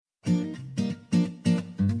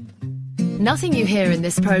Nothing you hear in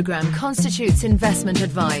this programme constitutes investment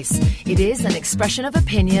advice. It is an expression of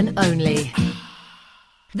opinion only.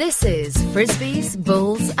 This is Frisbees,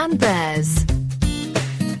 Bulls and Bears.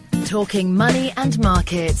 Talking money and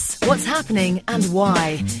markets, what's happening and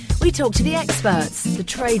why. We talk to the experts, the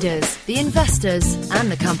traders, the investors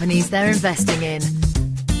and the companies they're investing in.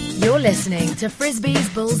 You're listening to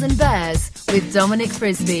Frisbees, Bulls and Bears with Dominic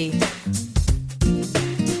Frisby.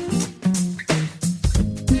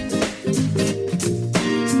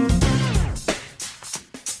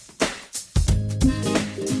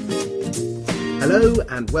 Hello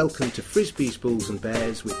and welcome to Frisbees, Bulls and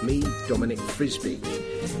Bears with me, Dominic Frisby.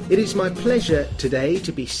 It is my pleasure today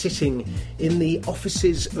to be sitting in the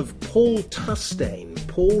offices of Paul Tustane.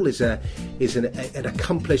 Paul is an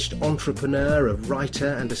accomplished entrepreneur, a writer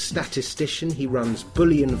and a statistician. He runs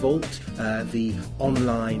Bullion Vault, the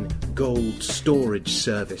online gold storage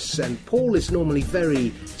service. And Paul is normally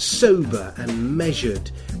very sober and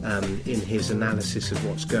measured in his analysis of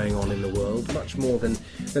what's going on in the world, much more than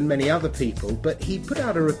many other people. But he put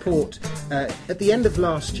out a report at the end of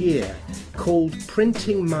last year called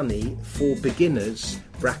Printing Money for Beginners,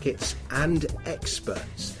 brackets, and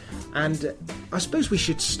Experts. And I suppose we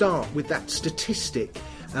should start with that statistic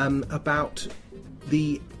about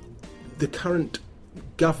the current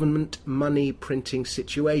government money printing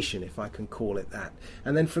situation, if I can call it that.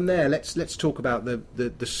 And then from there, let's talk about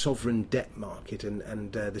the sovereign debt market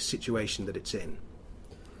and the situation that it's in.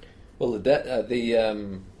 Well,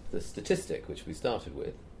 the statistic which we started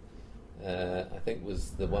with, I think,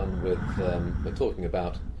 was the one with we're talking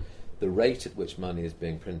about the rate at which money is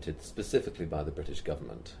being printed specifically by the British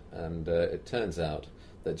government. And it turns out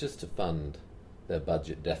that just to fund their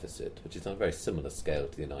budget deficit, which is on a very similar scale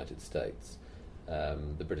to the United States,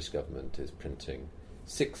 the British government is printing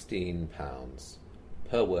 £16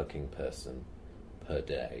 per working person per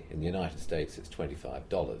day. In the United States, it's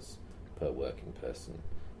 $25 per working person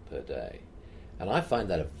per day. And I find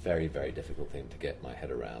that a very, very difficult thing to get my head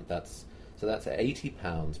around. That's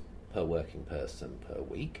 £80 per working person per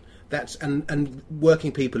week. That's and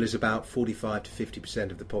working people is about 45 to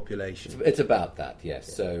 50% of the population. It's about that, yes.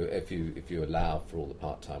 Yeah. So if you allow for all the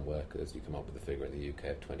part-time workers, you come up with a figure in the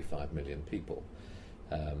UK of 25 million people.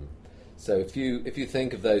 So if you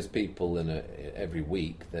think of those people every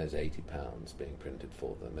week, there's £80 being printed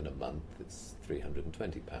for them. In a month, it's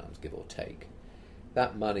 £320, give or take.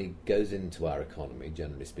 That money goes into our economy,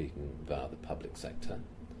 generally speaking, via the public sector.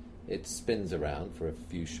 It spins around for a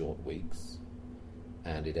few short weeks,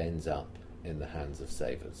 and it ends up in the hands of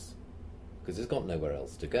savers, because it's got nowhere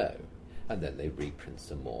else to go. And then they reprint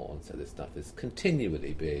some more, and so this stuff is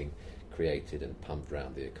continually being created and pumped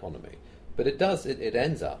around the economy. But it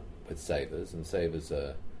ends up with savers, and savers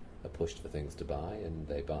are pushed for things to buy, and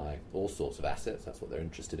they buy all sorts of assets. That's what they're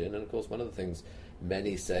interested in. And of course, one of the things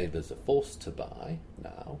many savers are forced to buy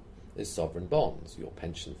now is sovereign bonds. Your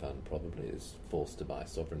pension fund probably is forced to buy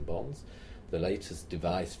sovereign bonds. The latest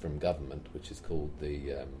device from government, which is called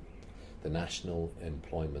the National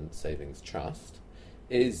Employment Savings Trust,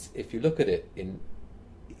 is, if you look at it in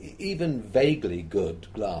even vaguely good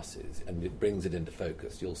glasses and it brings it into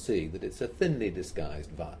focus, you'll see that it's a thinly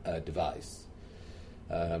disguised device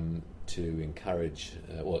to encourage,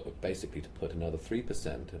 or basically to put another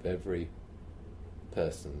 3% of every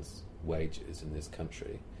person's wages in this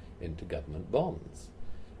country into government bonds.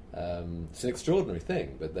 It's an extraordinary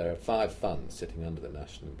thing, but there are 5 funds sitting under the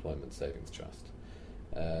National Employment Savings Trust.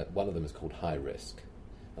 One of them is called High Risk,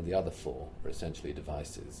 and the other 4 are essentially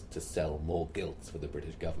devices to sell more gilts for the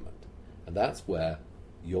British government. And that's where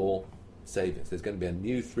your savings, there's going to be a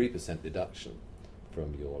new 3% deduction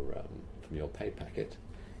from your pay packet,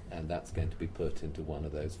 and that's going to be put into one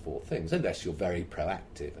of those 4 things, unless you're very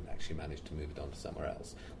proactive and actually manage to move it on to somewhere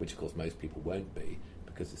else, which of course most people won't be,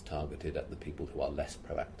 because it's targeted at the people who are less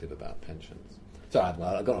proactive about pensions. So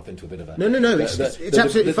I got off into a bit of a... No, it's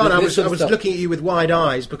absolutely fine. I was looking at you with wide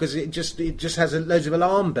eyes, because it just has loads of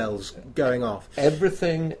alarm bells going off.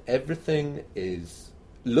 Everything is...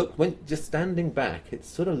 Look, when just standing back, it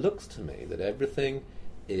sort of looks to me that everything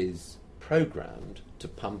is programmed to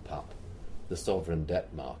pump up the sovereign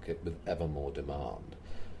debt market with ever more demand.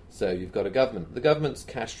 So you've got a government. The government's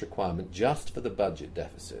cash requirement just for the budget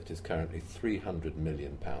deficit is currently £300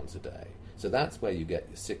 million a day. So that's where you get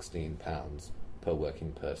your £16 per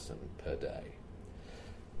working person per day.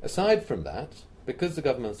 Aside from that, because the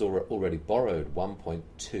government's already borrowed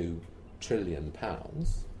 £1.2 trillion,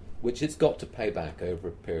 which it's got to pay back over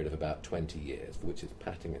a period of about 20 years, for which it's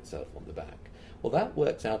patting itself on the back, well, that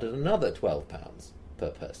works out at another £12 per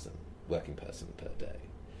person, working person per day.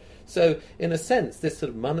 So, in a sense, this sort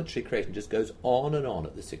of monetary creation just goes on and on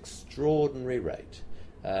at this extraordinary rate.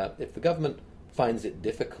 If the government finds it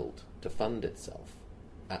difficult to fund itself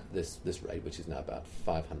at this rate, which is now about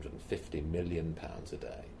 £550 million a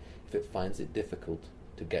day, if it finds it difficult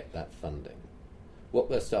to get that funding, what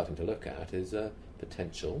we're starting to look at is a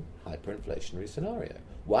potential hyperinflationary scenario.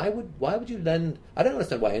 Why would you lend? I don't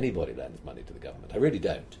understand why anybody lends money to the government. I really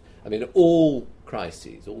don't. I mean, all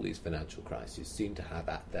crises, all these financial crises, seem to have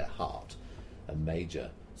at their heart a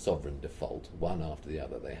major sovereign default, one after the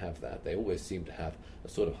other. They have that. They always seem to have a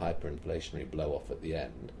sort of hyperinflationary blow-off at the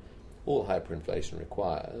end. All hyperinflation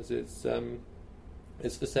requires is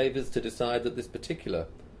for savers to decide that this particular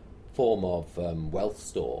form of wealth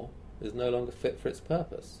store is no longer fit for its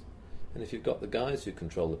purpose. And if you've got the guys who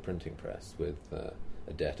control the printing press with a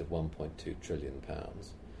debt of £1.2 trillion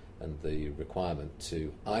and the requirement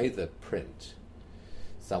to either print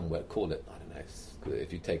somewhere, call it, I don't know,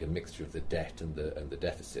 if you take a mixture of the debt and the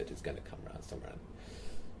deficit, it's going to come around somewhere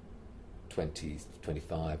around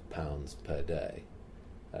 £25 per day,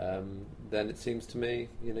 then it seems to me,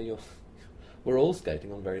 we're all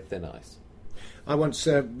skating on very thin ice. I once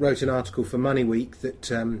wrote an article for Money Week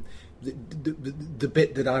that the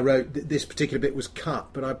bit that I wrote, this particular bit was cut,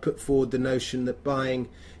 but I put forward the notion that buying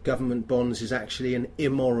government bonds is actually an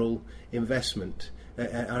immoral investment.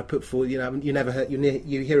 I put forward, you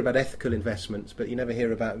hear about ethical investments, but you never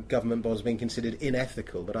hear about government bonds being considered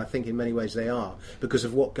unethical. But I think in many ways they are, because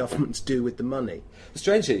of what governments do with the money.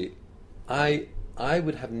 Strangely, I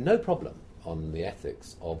would have no problem on the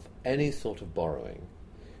ethics of any sort of borrowing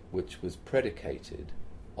which was predicated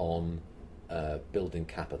on building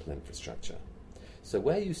capital infrastructure. So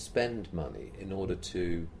where you spend money in order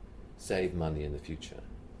to save money in the future,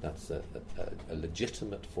 that's a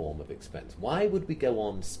legitimate form of expense. Why would we go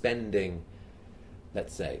on spending,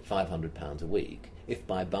 let's say, £500 a week if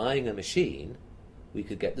by buying a machine we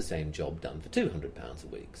could get the same job done for £200 a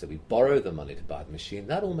week? So we borrow the money to buy the machine.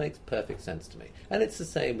 That all makes perfect sense to me. And it's the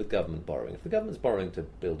same with government borrowing. If the government's borrowing to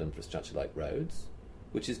build infrastructure like roads,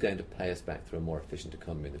 which is going to pay us back through a more efficient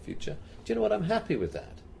economy in the future, do you know what? I'm happy with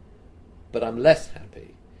that. But I'm less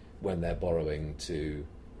happy when they're borrowing to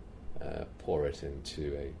pour it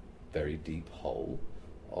into a very deep hole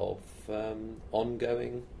of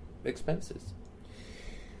ongoing expenses.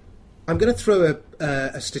 I'm going to throw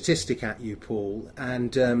a statistic at you, Paul,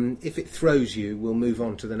 and if it throws you, we'll move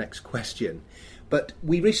on to the next question. But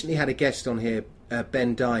we recently had a guest on here,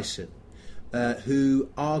 Ben Dyson, who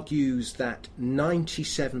argues that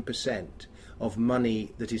 97% of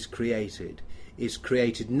money that is created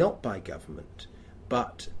not by government,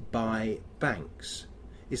 but by banks.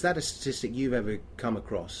 Is that a statistic you've ever come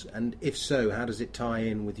across? And if so, how does it tie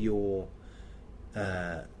in with your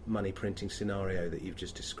money printing scenario that you've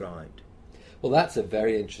just described? Well, that's a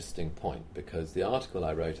very interesting point, because the article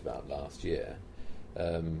I wrote about last year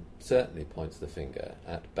certainly points the finger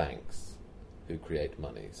at banks who create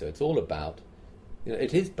money. So it's all about,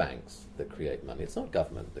 it is banks that create money. It's not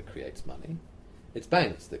government that creates money. It's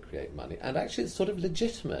banks that create money. And actually it's sort of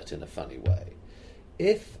legitimate in a funny way.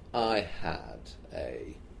 If I had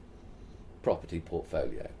a property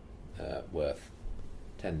portfolio worth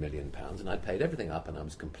 £10 million and I'd paid everything up and I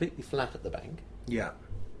was completely flat at the bank. Yeah.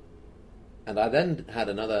 And I then had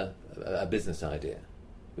a business idea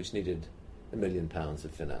which needed £1 million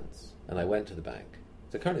of finance, and I went to the bank.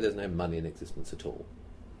 So currently there's no money in existence at all.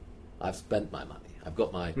 I've spent my money. I've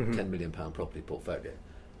got my £10 million property portfolio.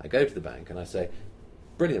 I go to the bank and I say,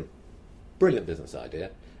 brilliant business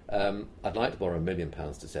idea. I'd like to borrow £1 million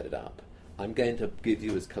to set it up. I'm going to give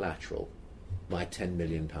you as collateral my £10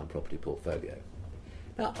 million property portfolio.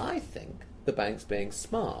 Now, I think the bank's being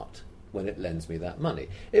smart when it lends me that money.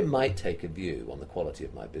 It might take a view on the quality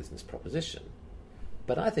of my business proposition,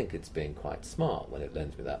 but I think it's being quite smart when it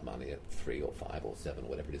lends me that money at 3 or 5 or 7 or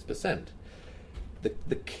whatever it is percent.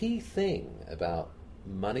 The key thing about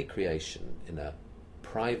money creation in a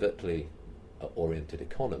privately oriented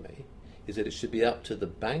economy is that it should be up to the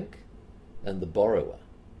bank and the borrower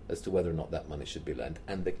as to whether or not that money should be lent,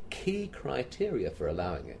 and the key criteria for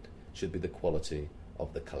allowing it should be the quality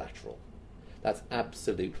of the collateral. That's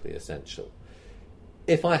absolutely essential.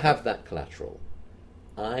 If I have that collateral,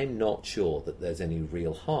 I'm not sure that there's any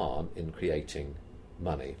real harm in creating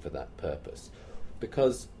money for that purpose,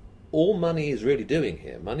 because all money is really doing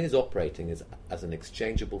here, money is operating as an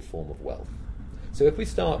exchangeable form of wealth. So if we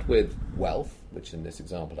start with wealth, which in this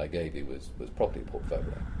example I gave you was property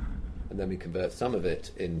portfolio, and then we convert some of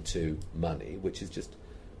it into money, which is just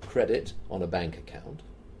credit on a bank account,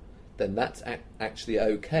 then that's actually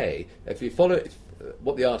okay. If you follow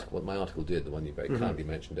what my article did, the one you very kindly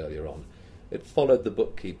mentioned earlier on, It followed the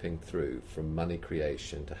bookkeeping through from money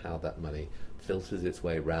creation to how that money filters its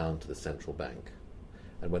way round to the central bank.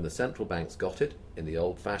 And when the central banks got it, in the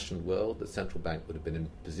old-fashioned world, the central bank would have been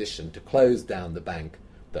in position to close down the bank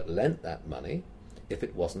that lent that money if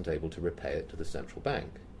it wasn't able to repay it to the central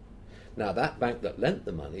bank. Now, that bank that lent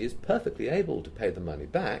the money is perfectly able to pay the money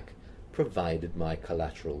back, provided my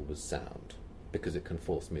collateral was sound, because it can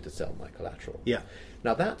force me to sell my collateral. Yeah.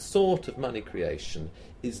 Now, that sort of money creation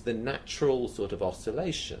is the natural sort of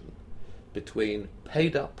oscillation between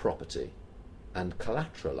paid-up property and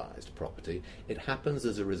collateralized property. It happens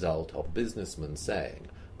as a result of businessmen saying,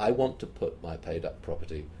 I want to put my paid-up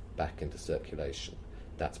property back into circulation.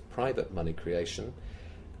 That's private money creation,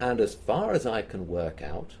 and as far as I can work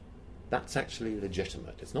out, that's actually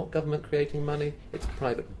legitimate. It's not government creating money, it's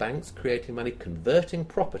private banks creating money, converting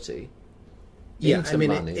property into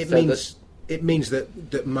money. It means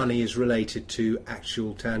that money is related to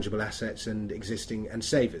actual tangible assets and existing and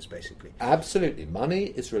savers, basically. Absolutely. Money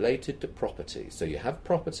is related to property. So you have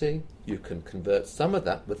property, you can convert some of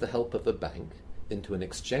that with the help of a bank into an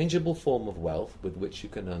exchangeable form of wealth with which you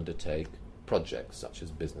can undertake projects such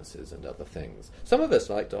as businesses and other things. Some of us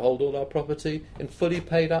like to hold all our property in fully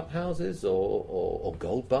paid up houses or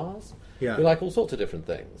gold bars. Yeah. We like all sorts of different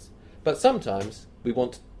things. But sometimes we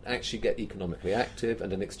want to actually get economically active,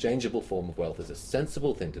 and an exchangeable form of wealth is a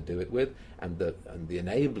sensible thing to do it with, and the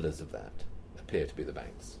enablers of that appear to be the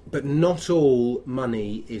banks. But not all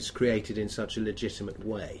money is created in such a legitimate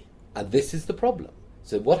way. And this is the problem.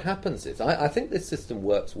 So what happens is, I think this system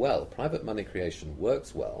works well, private money creation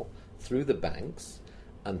works well through the banks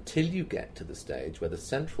until you get to the stage where the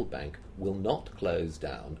central bank will not close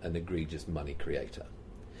down an egregious money creator.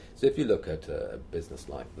 So if you look at a business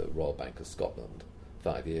like the Royal Bank of Scotland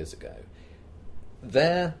 5 years ago,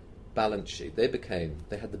 their balance sheet, they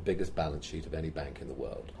had the biggest balance sheet of any bank in the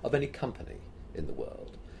world, of any company in the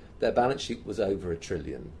world. Their balance sheet was over £1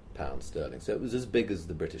 trillion, so it was as big as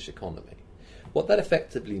the British economy. What that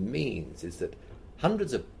effectively means is that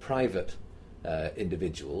hundreds of private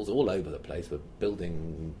individuals all over the place were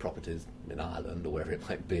building properties in Ireland or wherever it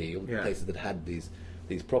might be, or places that had these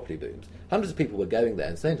property booms. Hundreds of people were going there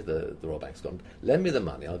and saying to the Royal Bank of Scotland, lend me the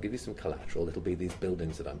money, I'll give you some collateral, it'll be these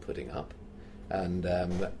buildings that I'm putting up.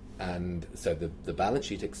 And so the balance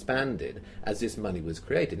sheet expanded as this money was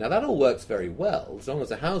created. Now that all works very well as long as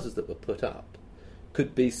the houses that were put up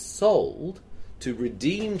could be sold to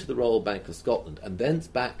redeem to the Royal Bank of Scotland and thence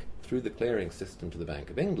back through the clearing system to the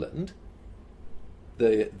Bank of England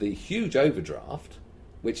the huge overdraft,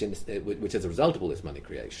 which as a result of all this money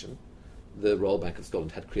creation, the Royal Bank of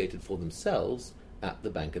Scotland had created for themselves at the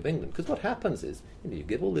Bank of England. Because what happens is, you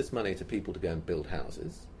give all this money to people to go and build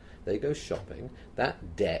houses, they go shopping,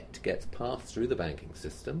 that debt gets passed through the banking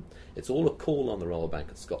system, it's all a call on the Royal Bank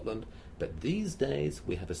of Scotland, but these days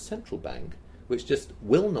we have a central bank which just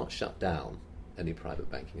will not shut down any private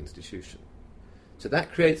banking institution. So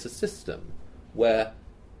that creates a system where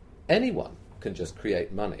anyone can just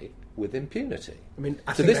create money with impunity. I mean,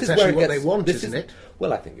 I think that's actually what they want, isn't it?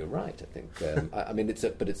 Well, I think you're right. I think, I mean, it's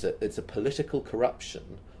a political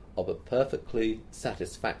corruption of a perfectly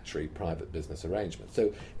satisfactory private business arrangement.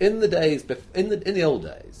 So, in the old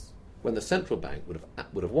days, when the central bank would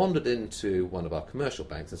have wandered into one of our commercial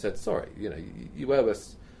banks and said, "Sorry, you owe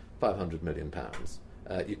us £500 million.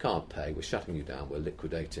 You can't pay. We're shutting you down. We're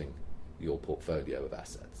liquidating your portfolio of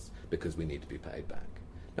assets because we need to be paid back."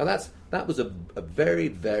 Now that was a very,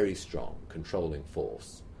 very strong controlling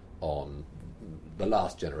force on the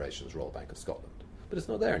last generation's Royal Bank of Scotland, but it's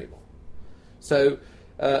not there anymore. So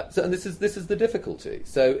and this is the difficulty.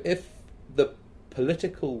 So if the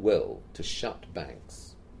political will to shut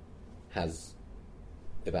banks has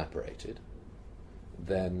evaporated,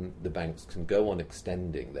 then the banks can go on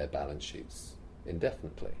extending their balance sheets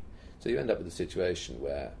indefinitely. So you end up with a situation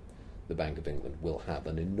where the Bank of England will have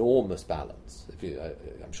an enormous balance.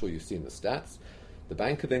 I'm sure you've seen the stats. The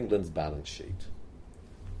Bank of England's balance sheet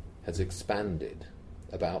has expanded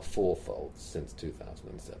about fourfold since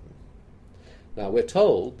 2007. Now, we're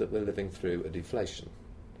told that we're living through a deflation.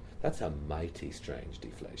 That's a mighty strange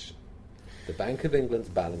deflation. The Bank of England's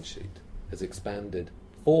balance sheet has expanded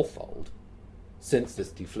fourfold since this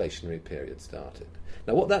deflationary period started.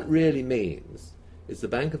 Now, what that really means is the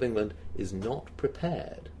Bank of England is not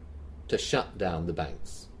prepared to shut down the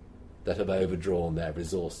banks that have overdrawn their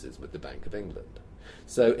resources with the Bank of England.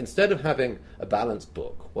 So instead of having a balanced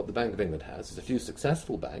book, what the Bank of England has is a few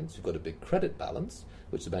successful banks who've got a big credit balance,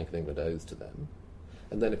 which the Bank of England owes to them,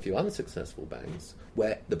 and then a few unsuccessful banks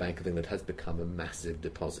where the Bank of England has become a massive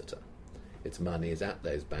depositor. Its money is at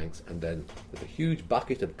those banks, and then with a huge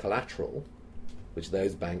bucket of collateral, which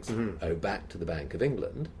those banks owe back to the Bank of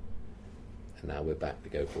England. And now we're back to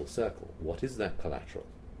go full circle. What is that collateral?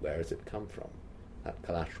 Where has it come from? That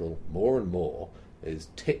collateral, more and more, is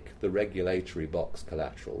tick the regulatory box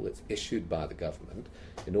collateral that's issued by the government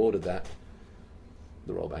in order that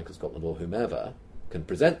the Royal Bank of Scotland or whomever can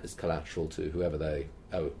present this collateral to whoever they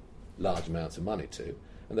owe large amounts of money to.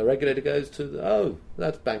 And the regulator goes to,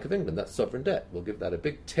 that's Bank of England, that's sovereign debt. We'll give that a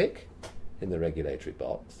big tick in the regulatory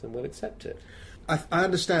box and we'll accept it. I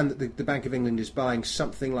understand that the Bank of England is buying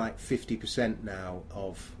something like 50% now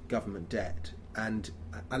of government debt. And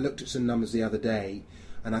I looked at some numbers the other day,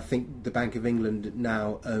 and I think the Bank of England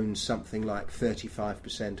now owns something like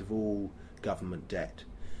 35% of all government debt,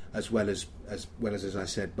 as well as I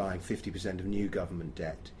said, buying 50% of new government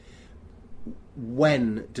debt.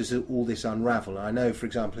 When does all this unravel? I know, for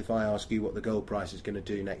example, if I ask you what the gold price is going to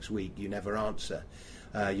do next week, you never answer.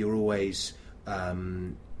 You're always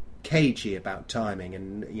cagey about timing,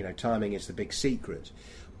 and timing is the big secret.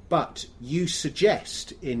 But you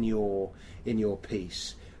suggest in your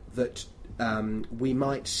piece that we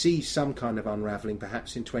might see some kind of unravelling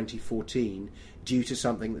perhaps in 2014 due to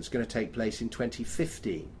something that's going to take place in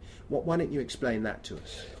 2015. Why don't you explain that to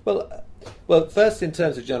us? Well, first in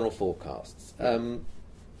terms of general forecasts, so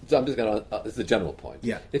I'm just going to. It's the general point.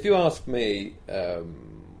 Yeah. If you ask me,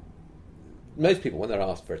 most people when they're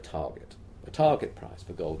asked for a target price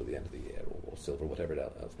for gold at the end of the year or silver or whatever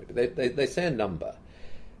else may be, they say a number,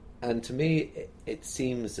 and to me it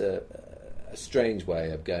seems a strange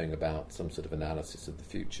way of going about some sort of analysis of the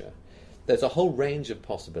future. There's a whole range of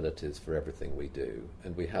possibilities for everything we do,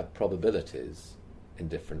 and we have probabilities in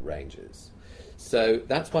different ranges. So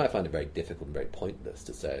that's why I find it very difficult and very pointless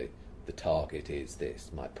to say the target is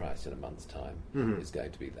this, my price in a month's time is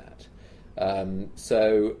going to be that. On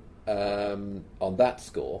that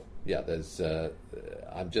score, there's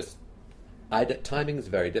timing is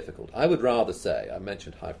very difficult. I would rather say, I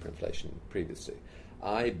mentioned hyperinflation previously,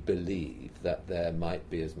 I believe that there might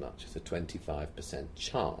be as much as a 25%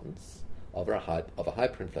 chance of a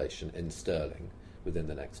hyperinflation in sterling within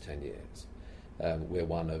the next 10 years. We're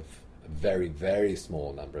one of a very, very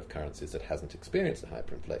small number of currencies that hasn't experienced a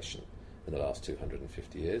hyperinflation in the last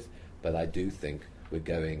 250 years, but I do think we're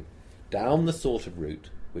going down the sort of route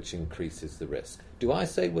which increases the risk. Do I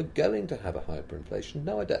say we're going to have a hyperinflation?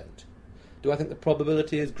 No, I don't. Do I think the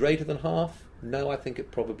probability is greater than half? No, I think it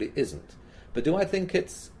probably isn't. But do I think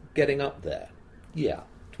it's getting up there? Yeah,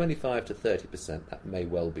 25 to 30%, that may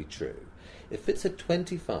well be true. If it's a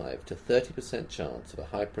 25 to 30% chance of a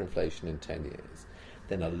hyperinflation in 10 years,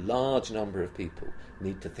 then a large number of people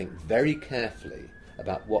need to think very carefully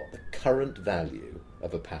about what the current value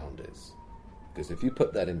of a pound is. Because if you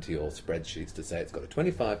put that into your spreadsheets to say it's got a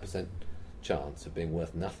 25% chance of being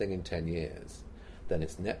worth nothing in 10 years, then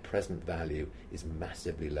its net present value is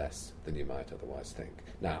massively less than you might otherwise think.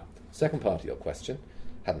 Now, second part of your question,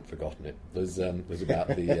 hadn't forgotten it, was about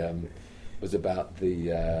the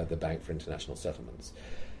Bank for International Settlements.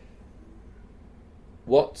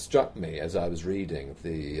 What struck me as I was reading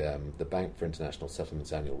the Bank for International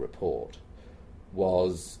Settlements annual report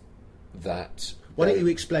was that... Why don't you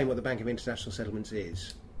explain what the Bank of International Settlements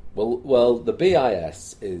is? Well, the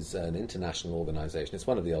BIS is an international organisation. It's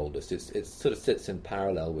one of the oldest. It sort of sits in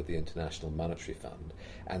parallel with the International Monetary Fund.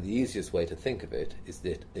 And the easiest way to think of it is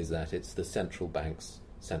that it's the central bank's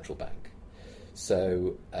central bank.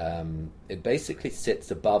 So it basically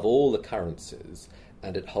sits above all the currencies,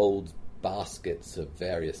 and it holds baskets of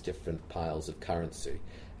various different piles of currency.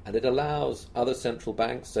 And it allows other central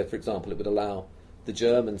banks, so for example, it would allow the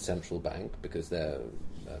German central bank, because they're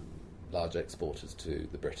large exporters to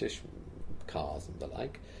the British, cars and the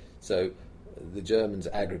like. So the Germans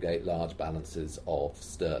aggregate large balances of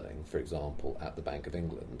sterling, for example, at the Bank of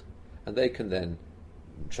England, and they can then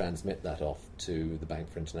transmit that off to the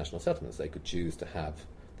Bank for International Settlements. They could choose to have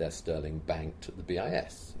their sterling banked at the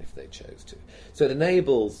BIS if they chose to. So it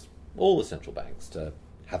enables all the central banks to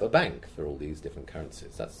have a bank for all these different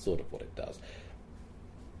currencies. That's sort of what it does.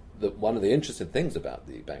 One of the interesting things about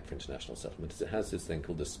the Bank for International Settlement is it has this thing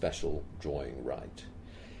called the special drawing right.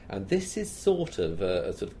 And this is sort of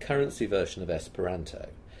a sort of currency version of Esperanto.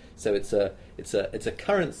 So it's a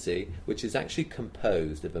currency which is actually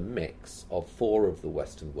composed of a mix of four of the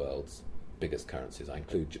Western world's biggest currencies. I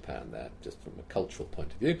include Japan there, just from a cultural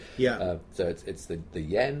point of view. Yeah. So it's the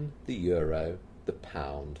yen, the euro, the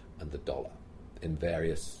pound, and the dollar in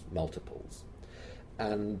various multiples.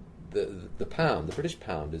 And the pound, the British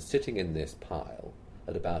pound, is sitting in this pile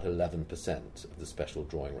at about 11% of the special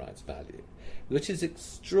drawing rights value, which is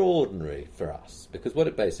extraordinary for us, because what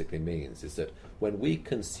it basically means is that when we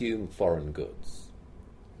consume foreign goods,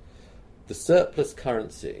 the surplus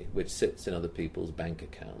currency which sits in other people's bank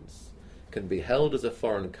accounts can be held as a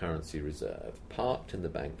foreign currency reserve, parked in the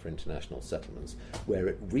Bank for International Settlements, where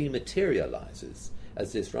it rematerializes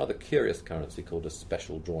as this rather curious currency called a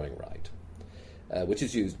special drawing right, which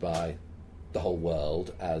is used by the whole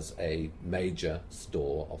world as a major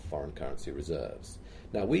store of foreign currency reserves.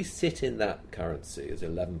 Now, we sit in that currency as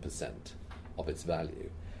 11% of its value,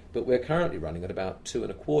 but we're currently running at about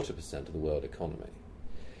 2.25% of the world economy.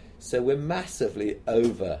 So we're massively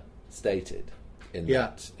overstated in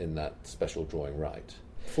that special drawing right.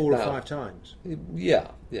 4 or 5 times.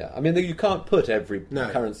 Yeah. I mean, you can't put every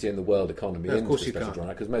currency in the world economy into the special drawing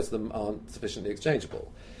right because most of them aren't sufficiently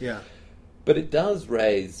exchangeable. Yeah. But it does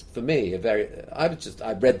raise, for me,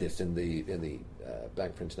 I read this in the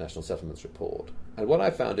Bank for International Settlements report, and what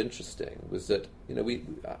I found interesting was that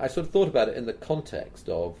I sort of thought about it in the context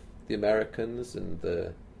of the Americans and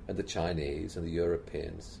the Chinese and the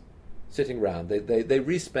Europeans sitting round. They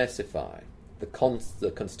re-specify the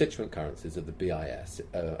constituent currencies of the BIS,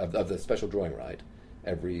 of the special drawing right,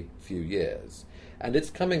 every few years. And it's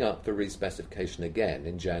coming up for re-specification again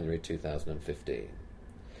in January 2015.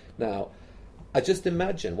 Now, I just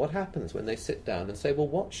imagine what happens when they sit down and say, well,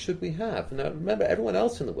 what should we have? Now, remember, everyone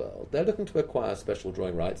else in the world, they're looking to acquire special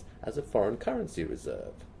drawing rights as a foreign currency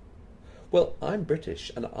reserve. Well, I'm British,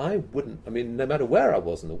 and no matter where I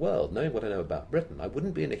was in the world, knowing what I know about Britain, I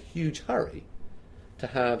wouldn't be in a huge hurry to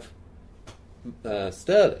have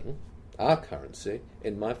sterling, our currency,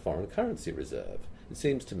 in my foreign currency reserve. It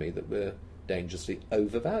seems to me that we're dangerously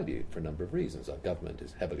overvalued for a number of reasons. Our government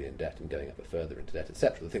is heavily in debt and going ever further into debt,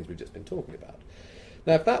 etc., the things we've just been talking about.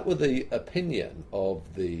 Now, if that were the opinion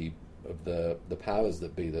of the powers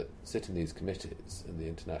that be that sit in these committees in the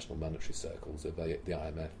international monetary circles of the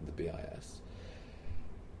IMF and the BIS,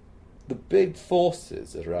 the big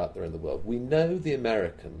forces that are out there in the world, we know the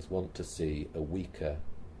Americans want to see a weaker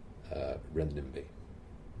renminbi.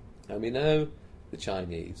 And we know the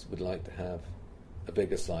Chinese would like to have a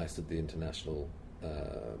bigger slice of the international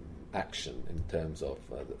action in terms of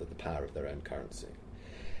the power of their own currency.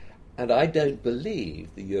 And I don't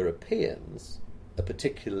believe the Europeans are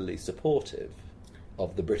particularly supportive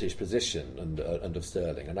of the British position and of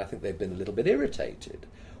sterling. And I think they've been a little bit irritated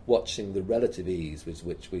watching the relative ease with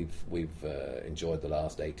which we've enjoyed the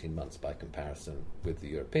last 18 months by comparison with the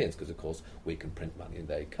Europeans, because, of course, we can print money and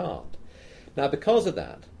they can't. Now, because of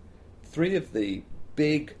that, 3 of the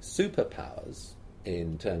big superpowers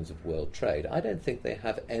in terms of world trade, I don't think they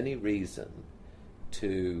have any reason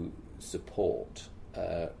to support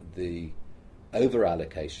the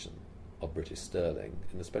over-allocation of British sterling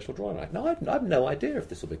in the special drawing right. Now, I have no idea if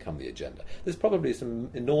this will become the agenda. There's probably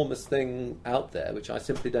some enormous thing out there which I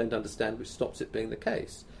simply don't understand, which stops it being the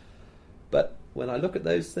case. But when I look at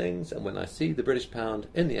those things and when I see the British pound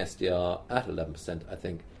in the SDR at 11%, I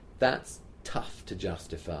think that's tough to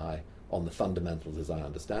justify on the fundamentals as I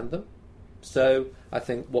understand them. So I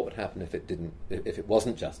think what would happen if it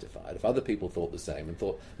wasn't justified, if other people thought the same and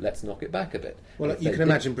thought, let's knock it back a bit. Well, you can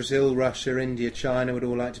imagine Brazil, Russia, India, China would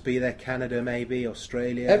all like to be there, Canada maybe,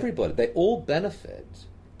 Australia. Everybody. They all benefit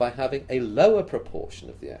by having a lower proportion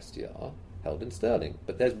of the SDR held in sterling.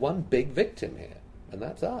 But there's one big victim here, and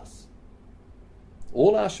that's us.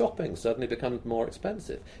 All our shopping suddenly becomes more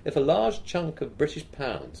expensive. If a large chunk of British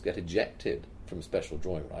pounds get ejected from special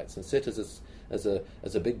drawing rights and sit as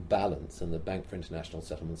a big balance in the Bank for International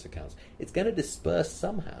Settlements accounts, it's going to disperse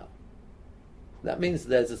somehow. That means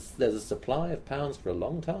there's a supply of pounds for a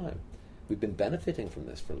long time. We've been benefiting from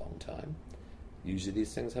this for a long time. Usually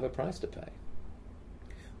these things have a price to pay.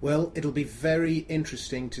 Well, it'll be very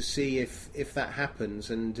interesting to see if that happens,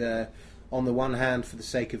 and on the one hand, for the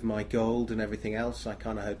sake of my gold and everything else, I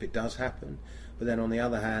kind of hope it does happen. But then on the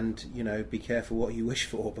other hand, be careful what you wish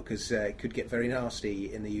for, because it could get very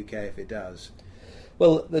nasty in the UK if it does.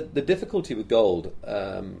 Well, the difficulty with gold,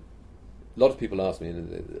 a lot of people ask me,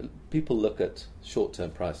 people look at short-term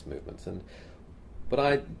price movements, but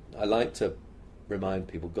I like to remind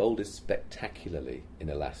people gold is spectacularly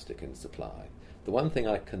inelastic in supply. The one thing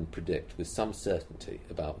I can predict with some certainty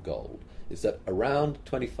about gold is that around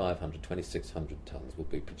 2,500, 2,600 tonnes will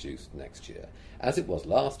be produced next year, as it was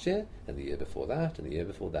last year, and the year before that, and the year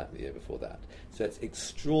before that, and the year before that. So it's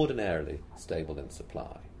extraordinarily stable in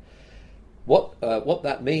supply. What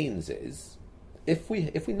that means is, if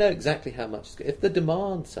we know exactly how much, if the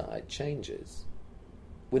demand side changes,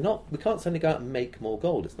 we can't suddenly go out and make more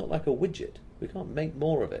gold. It's not like a widget. We can't make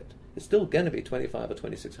more of it. It's still going to be 25 or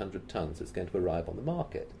 2,600 tonnes that's going to arrive on the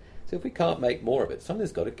market. So if we can't make more of it,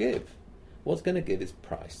 something's got to give. What's going to give is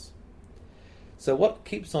price. So what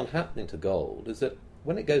keeps on happening to gold is that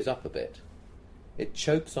when it goes up a bit, it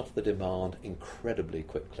chokes off the demand incredibly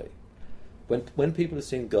quickly. When people are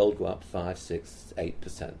seeing gold go up 5, 6,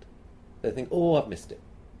 8%, they think, oh, I've missed it,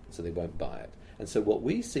 so they won't buy it. And so what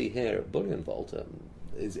we see here at Bullion Vault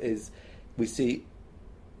is we see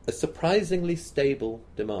a surprisingly stable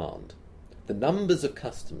demand. The numbers of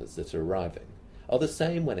customers that are arriving are the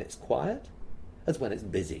same when it's quiet as when it's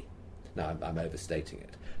busy. Now, I'm overstating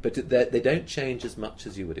it, but they don't change as much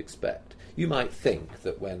as you would expect. You might think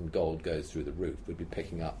that when gold goes through the roof, we'd be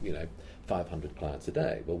picking up, 500 clients a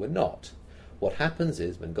day. Well, we're not. What happens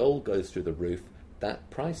is when gold goes through the roof, that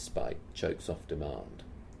price spike chokes off demand.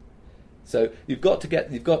 So you've got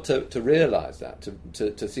to realise that,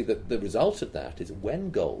 to see that the result of that is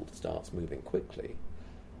when gold starts moving quickly,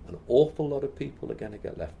 an awful lot of people are going to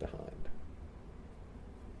get left behind.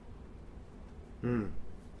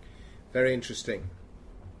 Very interesting.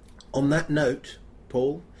 On that note,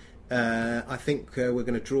 Paul, I think we're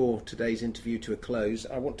going to draw today's interview to a close.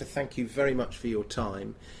 I want to thank you very much for your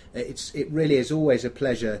time. It really is always a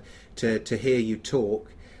pleasure to hear you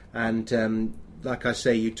talk, and like I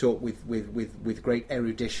say, you talk with great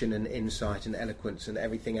erudition and insight and eloquence and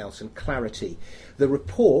everything else, and clarity. The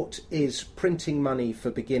report is Printing Money for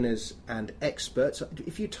Beginners and Experts.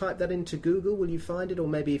 If you type that into Google, will you find it? Or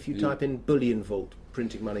maybe if you type in Bullion Vault,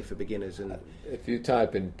 Printing Money for Beginners. And if you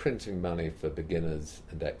type in Printing Money for Beginners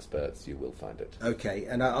and Experts, you will find it. Okay,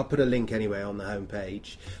 and I'll put a link anyway on the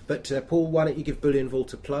homepage. But Paul, why don't you give Bullion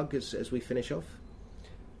Vault a plug as we finish off?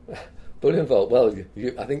 Bullion Vault, well,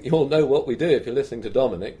 I think you all know what we do if you're listening to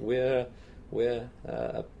Dominic. We're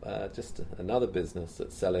just another business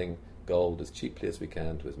that's selling gold as cheaply as we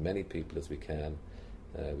can to as many people as we can.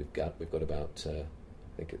 We've got about, I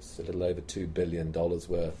think it's a little over $2 billion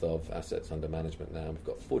worth of assets under management now. We've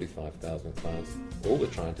got 45,000 clients. All we're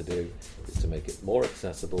trying to do is to make it more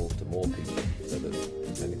accessible to more people so that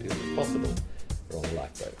as many people as possible are on a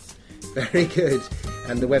lifeboat. Very good.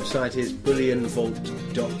 And the website is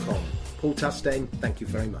bullionvault.com. Paul Tustane, thank you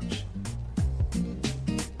very much.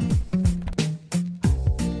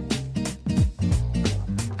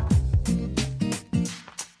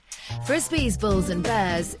 Frisbee's Bulls and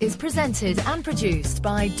Bears is presented and produced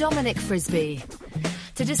by Dominic Frisby.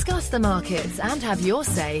 To discuss the markets and have your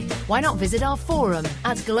say, why not visit our forum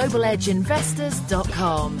at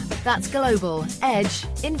globaledgeinvestors.com. That's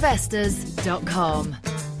globaledgeinvestors.com.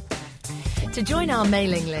 To join our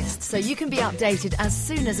mailing list so you can be updated as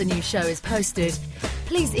soon as a new show is posted,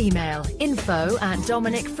 please email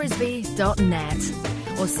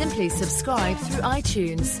info@dominicfrisby.net or simply subscribe through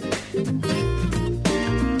iTunes.